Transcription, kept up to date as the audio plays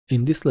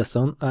In this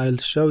lesson I'll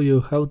show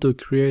you how to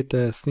create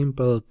a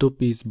simple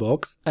two-piece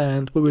box,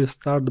 and we will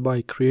start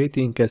by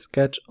creating a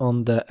sketch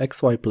on the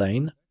XY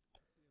plane.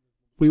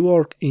 We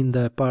work in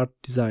the part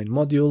design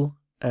module,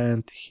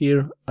 and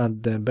here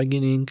at the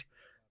beginning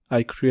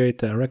I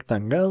create a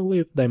rectangle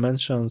with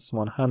dimensions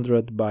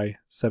 100 by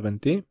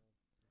 70.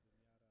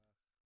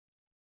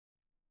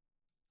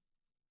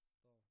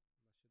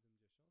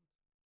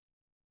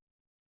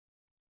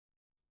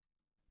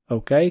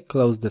 OK,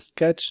 close the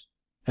sketch,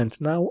 and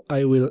now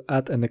I will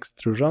add an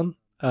extrusion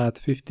at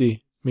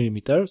 50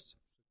 mm.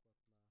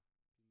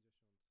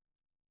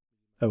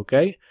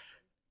 OK.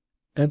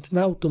 And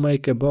now to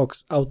make a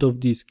box out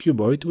of this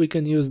cuboid we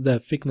can use the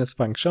thickness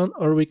function,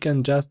 or we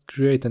can just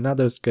create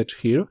another sketch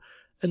here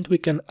and we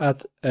can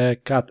add a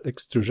cut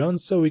extrusion,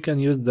 so we can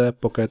use the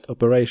pocket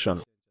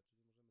operation.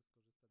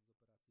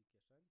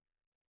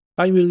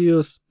 I will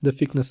use the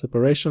thickness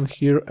operation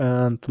here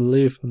and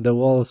leave the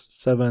walls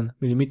 7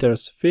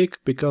 mm thick,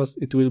 because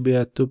it will be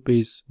a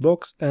two-piece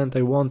box and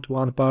I want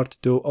one part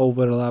to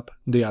overlap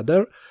the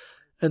other.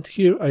 And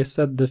here I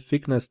set the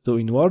thickness to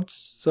inwards,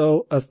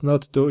 so as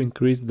not to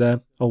increase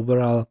the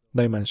overall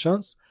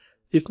dimensions.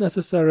 If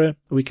necessary,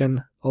 we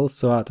can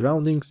also add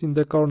roundings in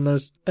the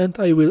corners, and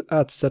I will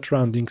add such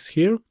roundings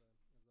here.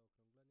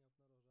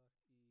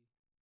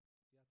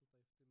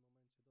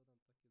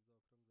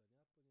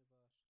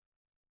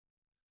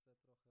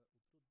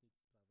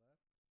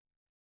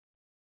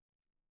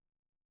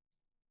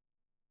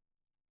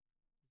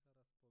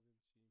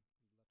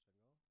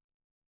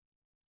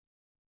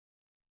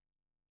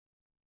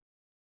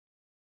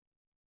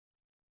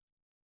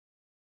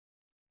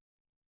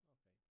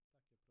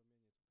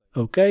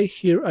 OK,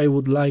 here I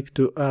would like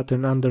to add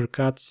an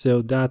undercut,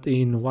 so that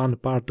in one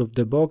part of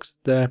the box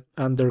the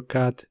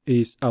undercut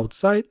is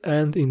outside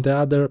and in the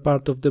other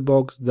part of the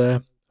box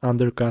the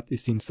undercut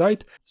is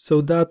inside,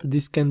 so that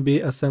this can be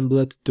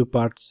assembled two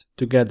parts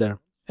together.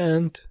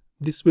 And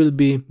this will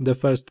be the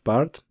first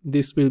part,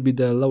 this will be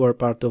the lower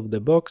part of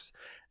the box,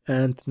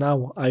 and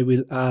now I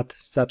will add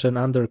such an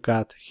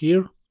undercut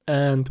here,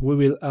 and we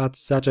will add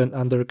such an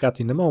undercut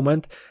in a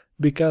moment,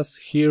 because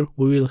here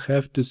we will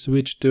have to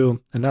switch to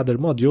another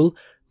module.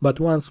 But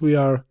once we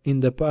are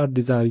in the part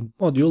design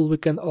module, we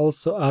can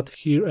also add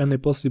here any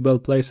possible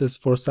places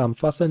for some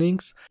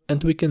fastenings,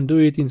 and we can do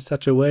it in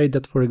such a way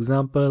that, for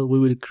example, we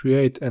will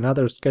create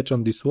another sketch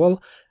on this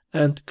wall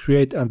and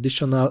create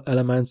additional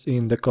elements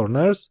in the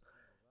corners.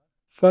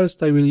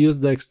 First I will use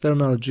the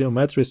external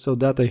geometry so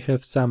that I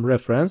have some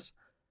reference.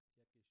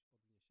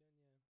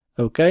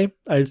 OK,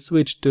 I'll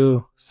switch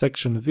to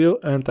section view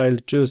and I'll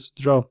choose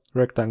draw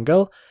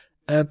rectangle.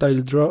 And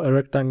I'll draw a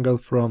rectangle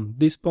from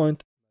this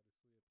point,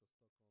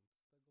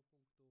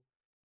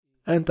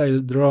 and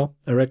I'll draw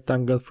a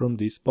rectangle from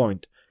this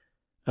point.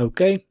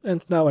 OK,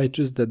 and now I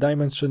choose the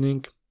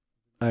dimensioning.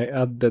 I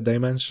add the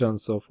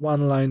dimensions of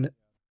one line.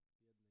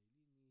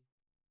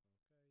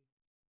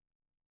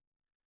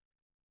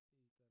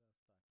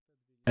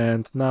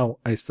 And now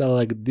I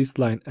select this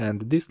line,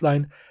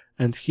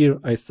 and here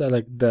I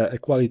select the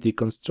equality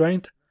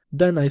constraint.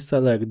 Then I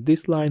select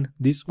this line,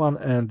 this one,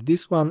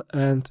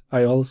 and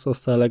I also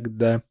select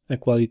the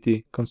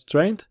equality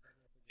constraint.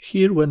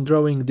 Here, when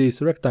drawing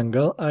this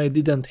rectangle, I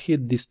didn't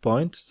hit this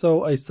point,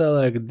 so I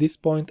select this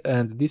point,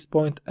 and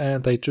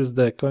I choose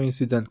the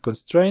coincident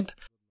constraint.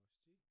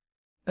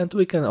 And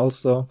we can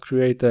also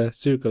create a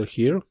circle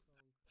here.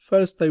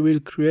 First I will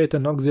create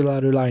an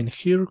auxiliary line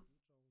here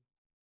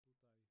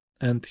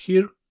and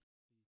here,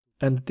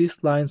 and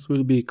these lines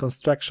will be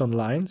construction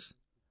lines.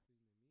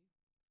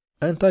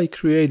 And I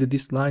create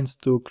these lines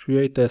to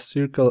create a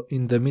circle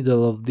in the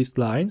middle of these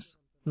lines.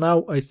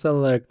 Now I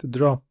select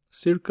draw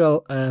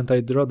circle and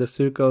I draw the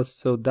circle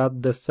so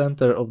that the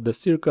center of the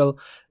circle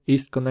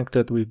is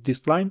connected with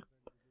this line.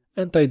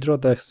 And I draw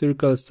the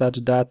circle such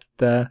that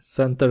the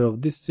center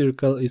of this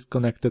circle is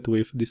connected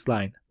with this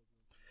line.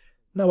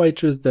 Now I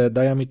choose the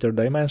diameter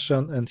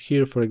dimension, and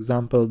here, for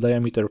example,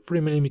 diameter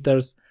 3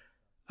 mm.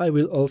 I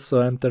will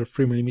also enter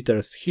 3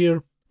 mm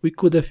here. We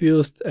could have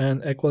used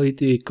an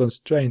equality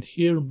constraint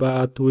here,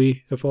 but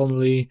we have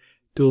only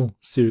two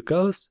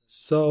circles,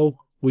 so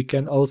we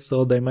can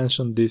also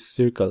dimension these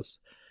circles.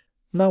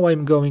 Now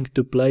I'm going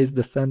to place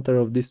the center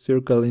of this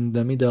circle in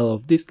the middle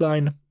of this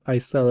line. I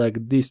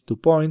select these 2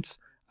 points,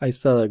 I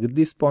select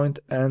this point,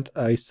 and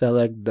I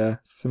select the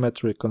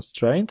symmetry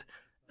constraint,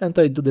 and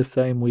I do the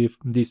same with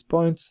these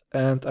points,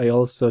 and I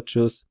also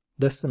choose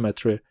the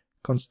symmetry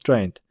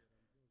constraint.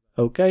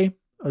 OK,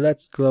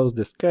 let's close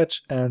the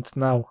sketch and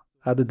now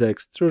add the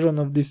extrusion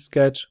of this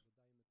sketch.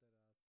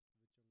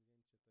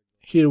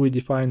 Here we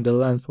define the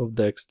length of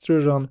the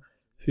extrusion,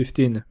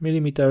 15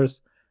 mm,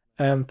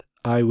 and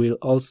I will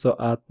also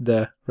add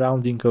the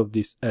rounding of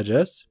these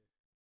edges.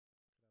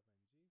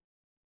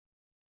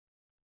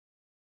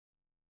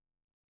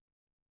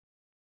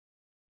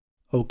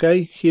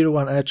 OK, here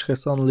one edge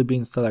has only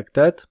been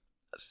selected,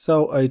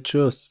 so I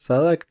choose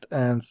select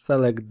and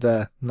select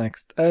the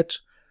next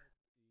edge.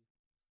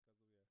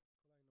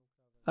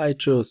 I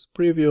choose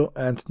preview,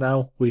 and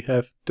now we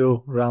have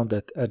two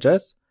rounded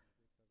edges.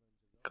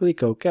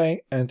 Click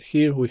OK, and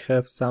here we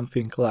have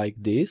something like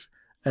this.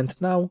 And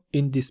now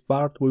in this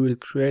part we will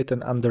create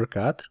an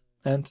undercut.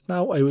 And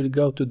now I will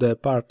go to the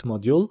part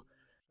module.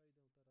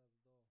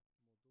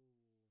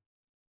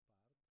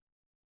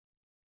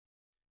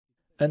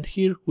 And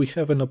here we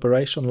have an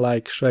operation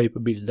like shape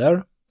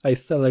builder. I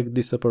select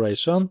this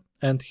operation,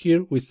 and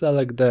here we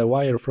select the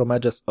wire from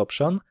edges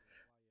option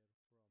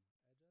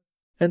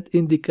and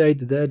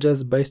indicate the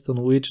edges based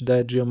on which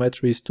the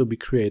geometry is to be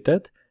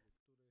created.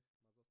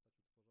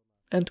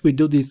 And we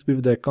do this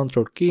with the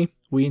Ctrl key.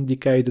 We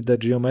indicate the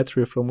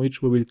geometry from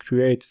which we will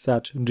create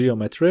such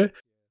geometry.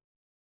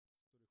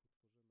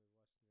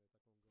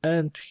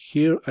 And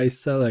here I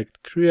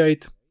select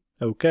create,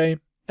 OK,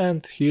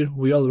 and here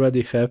we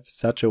already have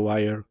such a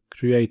wire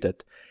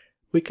created.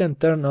 We can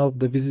turn off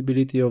the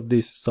visibility of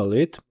this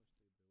solid.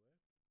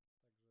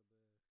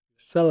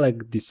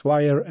 Select this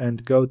wire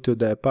and go to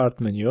the part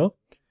menu.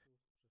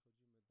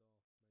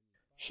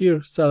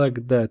 Here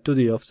select the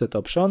 2D offset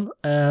option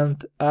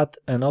and add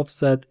an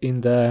offset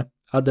in the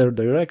other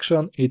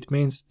direction. It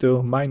means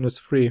to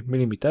 -3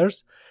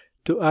 mm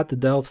to add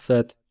the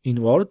offset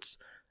inwards.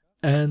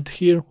 And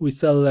here we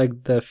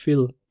select the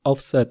fill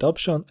offset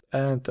option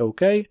and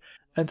OK.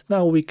 And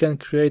now we can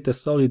create a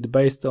solid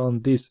based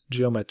on this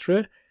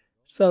geometry.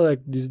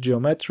 Select this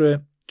geometry,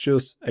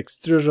 choose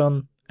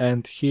extrusion,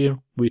 and here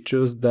we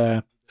choose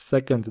the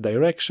second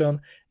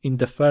direction. In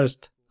the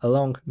first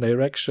along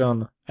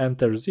direction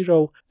enter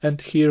 0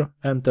 and here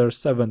enter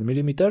 7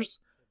 mm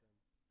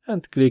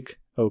and click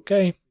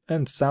OK,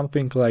 and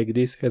something like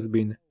this has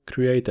been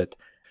created.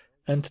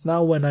 And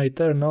now when I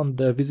turn on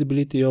the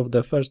visibility of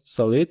the first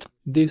solid,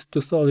 these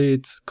two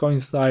solids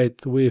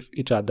coincide with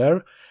each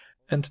other.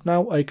 And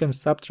now I can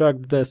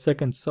subtract the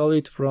second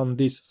solid from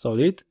this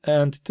solid,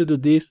 and to do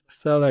this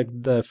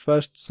select the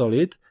first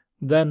solid,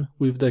 then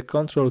with the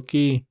Ctrl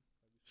key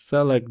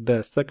select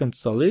the second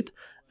solid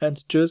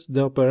and choose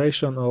the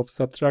operation of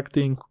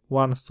subtracting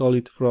one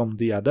solid from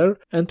the other,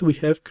 and we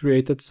have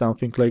created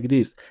something like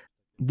this.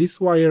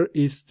 This wire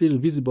is still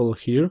visible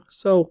here,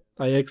 so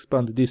I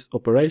expand this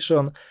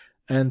operation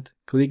and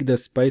click the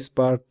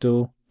spacebar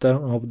to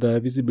turn off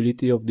the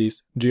visibility of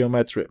this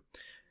geometry.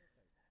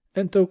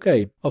 And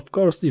OK, of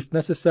course if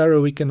necessary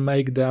we can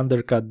make the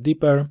undercut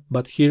deeper,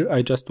 but here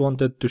I just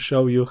wanted to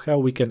show you how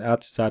we can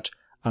add such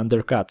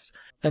undercuts.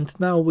 And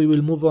now we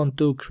will move on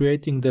to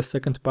creating the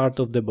second part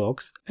of the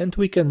box, and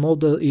we can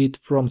model it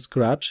from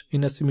scratch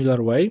in a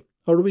similar way,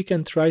 or we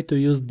can try to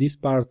use this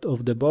part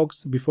of the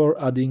box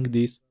before adding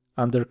this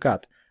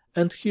undercut.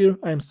 And here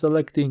I'm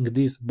selecting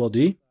this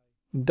body,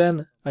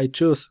 then I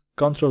choose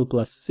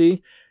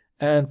Ctrl+C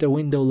and a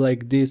window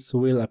like this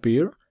will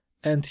appear.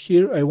 And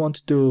here I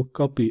want to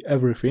copy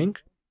everything,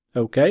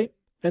 OK,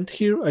 and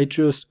here I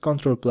choose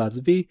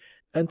Ctrl+V,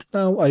 and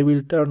now I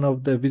will turn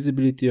off the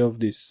visibility of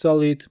this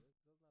solid.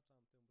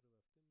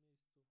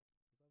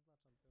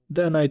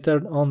 Then I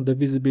turn on the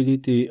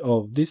visibility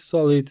of this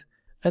solid,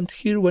 and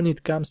here when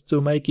it comes to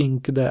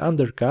making the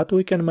undercut,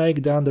 we can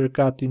make the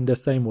undercut in the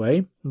same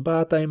way,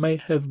 but I may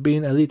have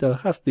been a little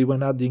hasty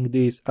when adding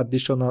these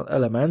additional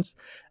elements,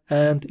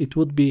 and it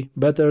would be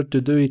better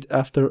to do it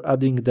after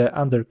adding the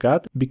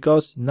undercut,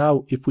 because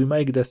now if we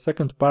make the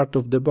second part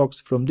of the box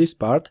from this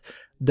part,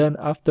 then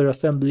after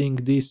assembling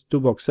these two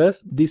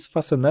boxes, these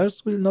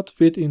fasteners will not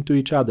fit into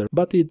each other,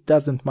 but it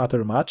doesn't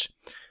matter much.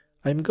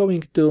 I'm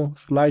going to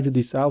slide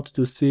this out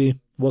to see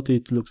what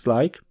it looks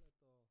like.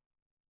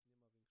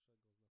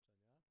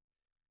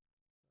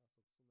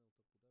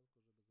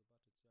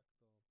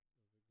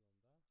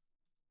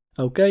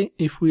 Okay,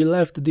 if we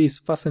left these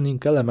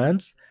fastening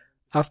elements,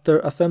 after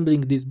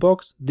assembling this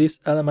box,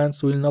 these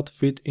elements will not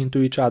fit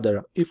into each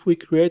other. If we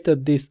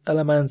created these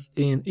elements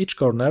in each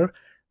corner,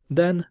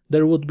 then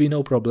there would be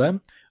no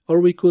problem, or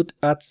we could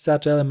add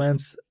such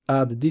elements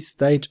at this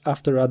stage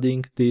after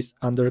adding this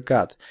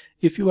undercut.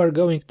 If you are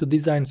going to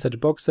design such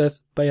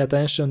boxes, pay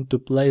attention to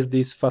place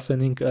these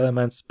fastening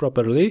elements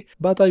properly,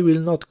 but I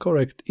will not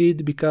correct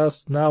it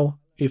because now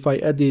if I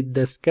edit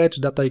the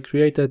sketch that I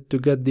created to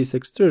get this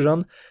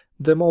extrusion,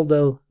 the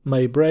model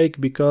may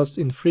break because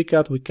in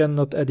FreeCAD we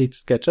cannot edit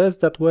sketches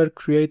that were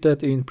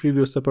created in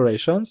previous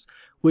operations,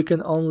 we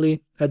can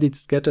only edit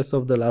sketches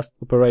of the last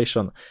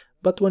operation.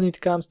 But when it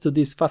comes to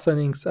these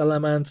fastenings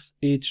elements,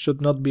 it should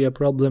not be a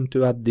problem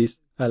to add these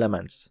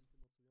elements.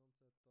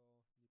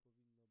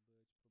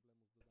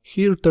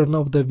 Here turn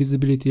off the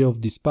visibility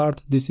of this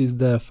part, this is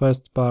the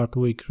first part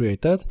we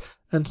created,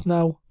 and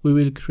now we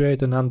will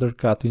create an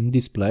undercut in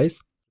this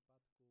place.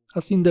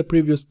 As in the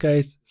previous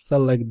case,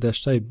 select the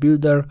shape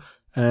builder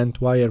and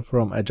wire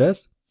from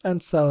edges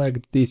and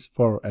select these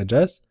 4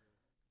 edges.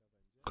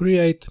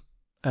 Create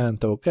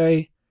and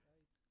OK.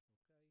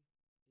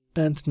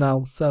 And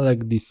now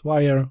select this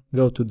wire,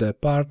 go to the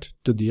part,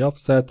 to the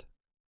offset,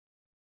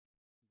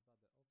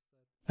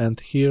 and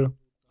here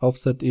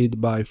offset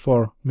it by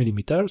 4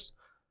 mm.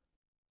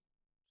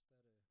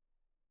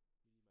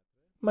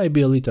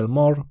 Maybe a little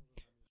more.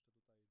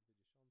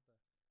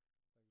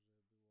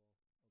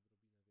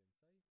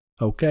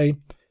 OK,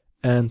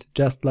 and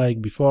just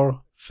like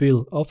before,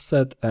 fill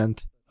offset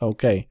and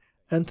Okay,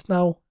 and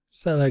now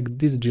select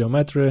this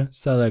geometry,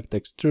 select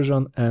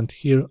extrusion, and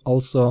here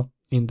also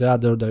in the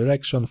other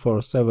direction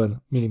for 7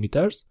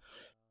 mm.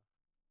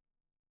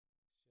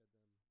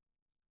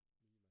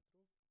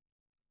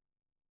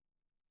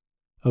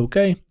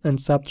 Okay,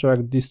 and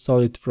subtract this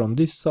solid from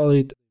this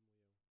solid,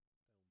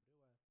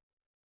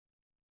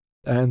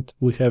 and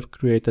we have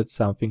created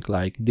something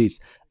like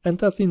this.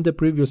 And as in the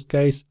previous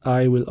case,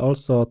 I will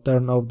also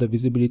turn off the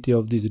visibility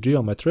of this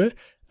geometry,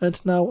 and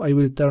now I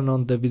will turn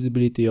on the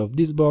visibility of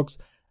this box,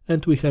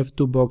 and we have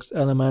two box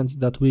elements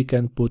that we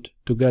can put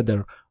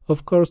together.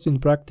 Of course, in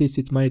practice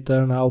it may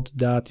turn out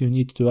that you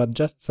need to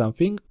adjust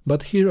something,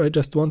 but here I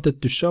just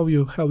wanted to show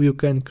you how you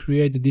can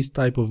create this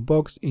type of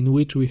box in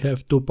which we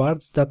have two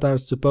parts that are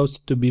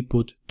supposed to be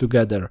put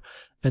together.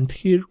 And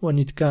here, when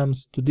it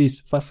comes to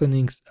these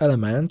fastenings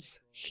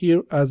elements,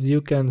 here as you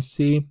can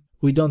see,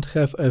 we don't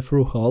have a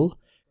through hole.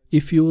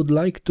 If you would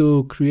like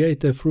to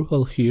create a through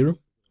hole here,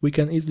 we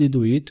can easily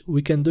do it.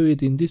 We can do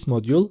it in this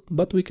module,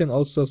 but we can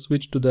also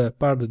switch to the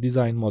part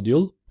design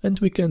module, and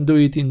we can do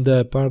it in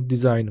the part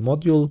design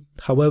module.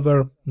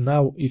 However,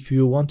 now if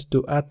you want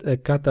to add a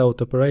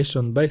cutout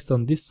operation based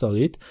on this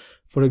solid,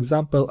 for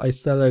example, I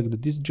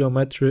select this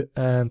geometry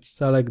and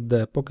select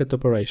the pocket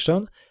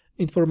operation,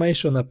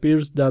 information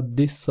appears that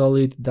this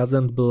solid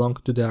doesn't belong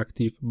to the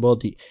active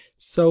body.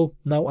 So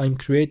now I'm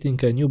creating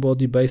a new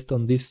body based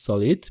on this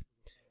solid.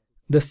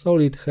 The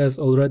solid has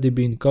already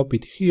been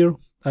copied here.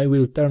 I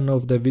will turn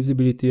off the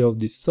visibility of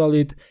this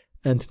solid,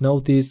 and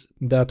notice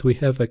that we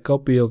have a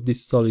copy of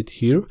this solid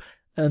here.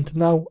 And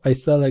now I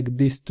select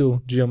these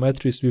two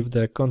geometries with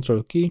the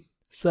Ctrl key,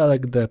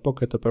 select the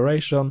pocket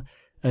operation,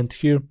 and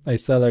here I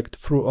select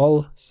through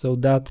all so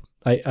that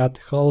I add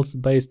holes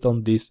based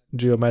on these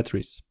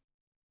geometries.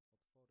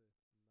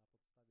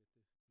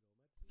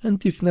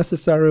 And if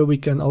necessary, we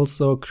can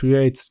also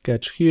create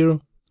sketch here.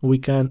 We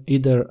can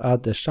either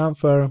add a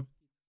chamfer.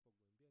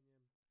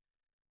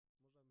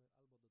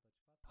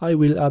 I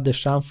will add a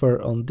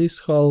chamfer on this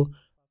hole,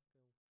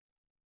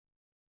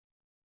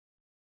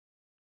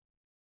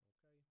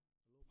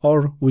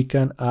 or we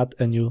can add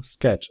a new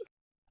sketch.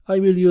 I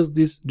will use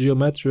this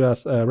geometry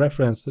as a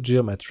reference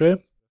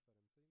geometry.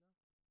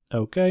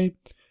 Okay,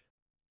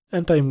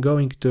 and I'm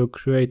going to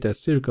create a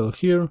circle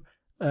here,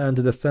 and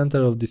the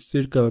center of this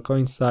circle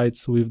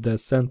coincides with the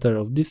center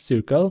of this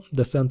circle,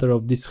 the center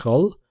of this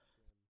hole.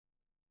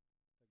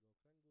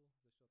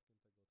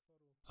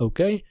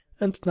 Okay,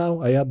 and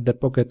now I add the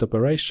pocket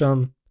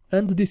operation,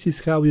 and this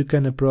is how you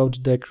can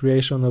approach the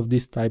creation of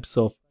these types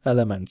of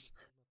elements.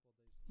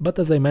 But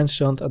as I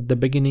mentioned at the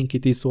beginning,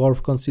 it is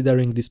worth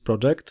considering this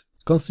project,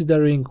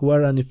 considering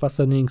where any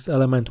fastenings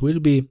element will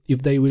be,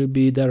 if they will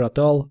be there at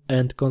all,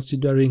 and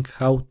considering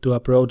how to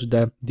approach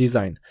the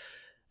design.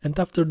 And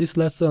after this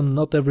lesson,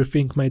 not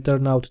everything may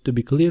turn out to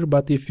be clear,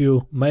 but if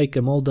you make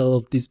a model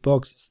of this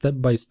box step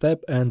by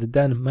step and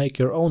then make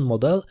your own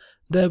model,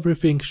 then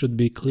everything should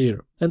be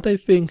clear. And I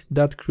think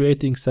that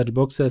creating such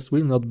boxes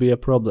will not be a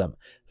problem.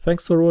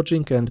 Thanks for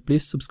watching, and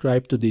please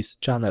subscribe to this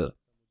channel.